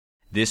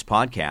This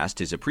podcast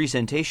is a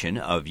presentation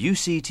of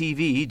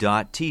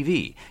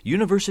UCTV.tv,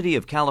 University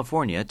of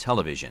California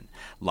Television.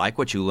 Like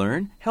what you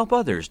learn? Help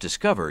others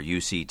discover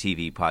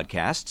UCTV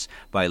podcasts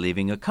by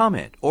leaving a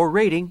comment or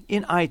rating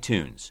in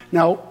iTunes.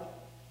 Now,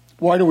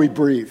 why do we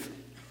breathe?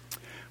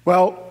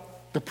 Well,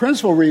 the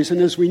principal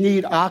reason is we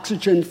need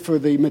oxygen for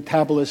the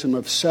metabolism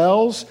of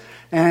cells,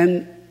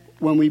 and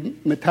when we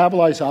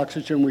metabolize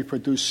oxygen, we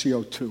produce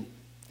CO2.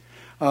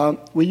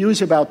 We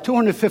use about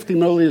 250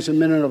 milliliters a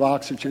minute of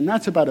oxygen.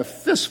 That's about a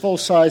fistful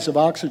size of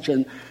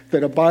oxygen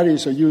that our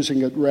bodies are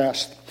using at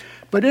rest.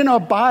 But in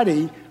our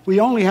body, we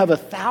only have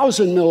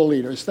 1,000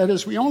 milliliters. That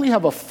is, we only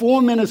have a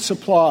 4-minute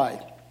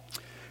supply.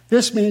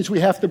 This means we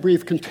have to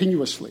breathe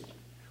continuously.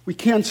 We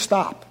can't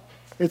stop.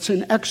 It's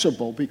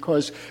inexorable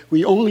because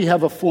we only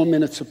have a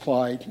 4-minute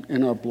supply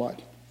in our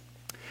blood.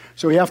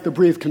 So we have to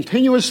breathe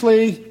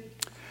continuously.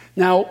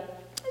 Now,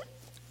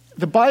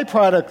 the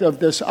byproduct of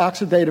this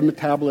oxidative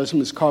metabolism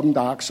is carbon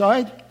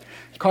dioxide.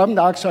 Carbon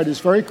dioxide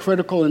is very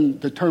critical in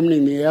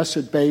determining the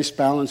acid-base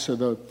balance of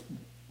the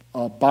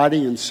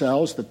body and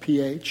cells, the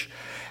pH.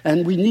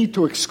 And we need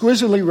to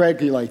exquisitely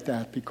regulate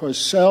that because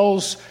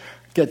cells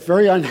get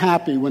very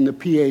unhappy when the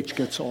pH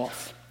gets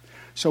off.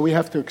 So we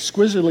have to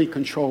exquisitely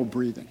control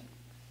breathing.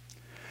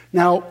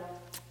 Now,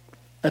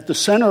 at the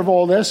center of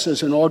all this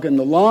is an organ,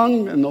 the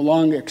lung, and the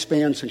lung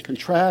expands and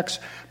contracts.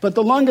 But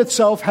the lung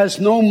itself has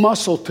no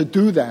muscle to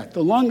do that.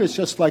 The lung is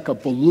just like a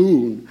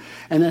balloon,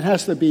 and it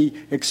has to be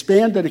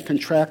expanded and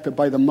contracted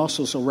by the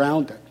muscles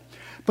around it.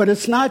 But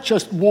it's not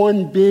just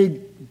one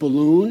big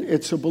balloon.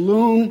 It's a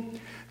balloon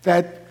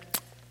that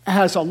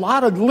has a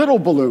lot of little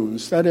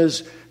balloons. That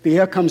is, the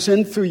air comes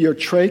in through your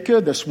trachea,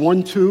 this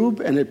one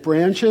tube, and it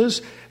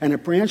branches, and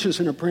it branches,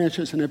 and it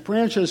branches, and it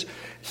branches.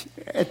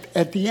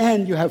 At the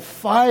end, you have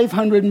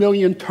 500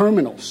 million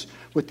terminals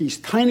with these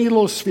tiny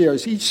little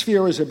spheres. Each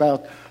sphere is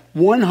about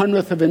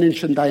 1/100th of an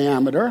inch in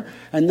diameter,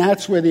 and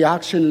that's where the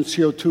oxygen and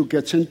CO2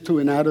 gets into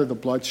and out of the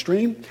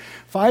bloodstream.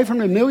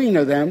 500 million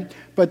of them,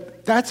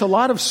 but that's a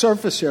lot of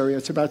surface area.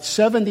 It's about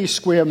 70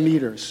 square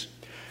meters.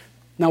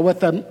 Now, what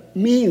that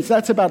means,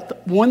 that's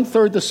about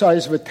 1/3 the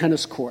size of a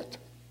tennis court.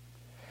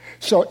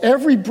 So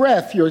every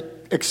breath, you're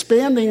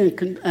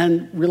expanding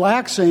and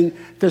relaxing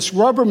this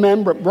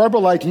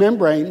rubber-like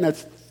membrane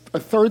that's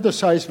 1/3 the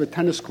size of a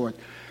tennis court.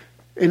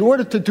 In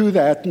order to do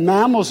that,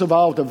 mammals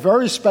evolved a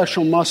very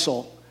special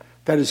muscle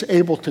that is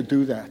able to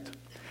do that.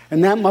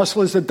 And that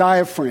muscle is the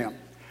diaphragm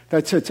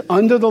that sits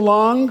under the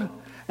lung,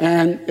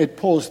 and it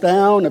pulls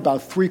down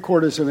about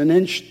 3/4 of an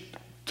inch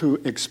to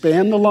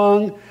expand the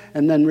lung,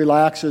 and then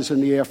relaxes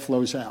and the air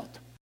flows out.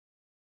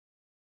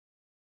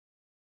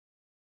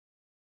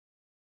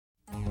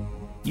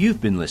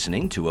 You've been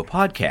listening to a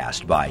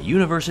podcast by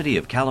University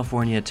of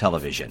California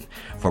Television.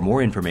 For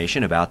more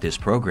information about this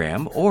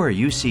program or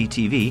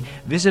UCTV,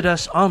 visit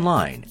us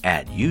online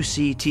at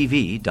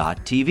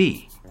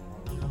uctv.tv.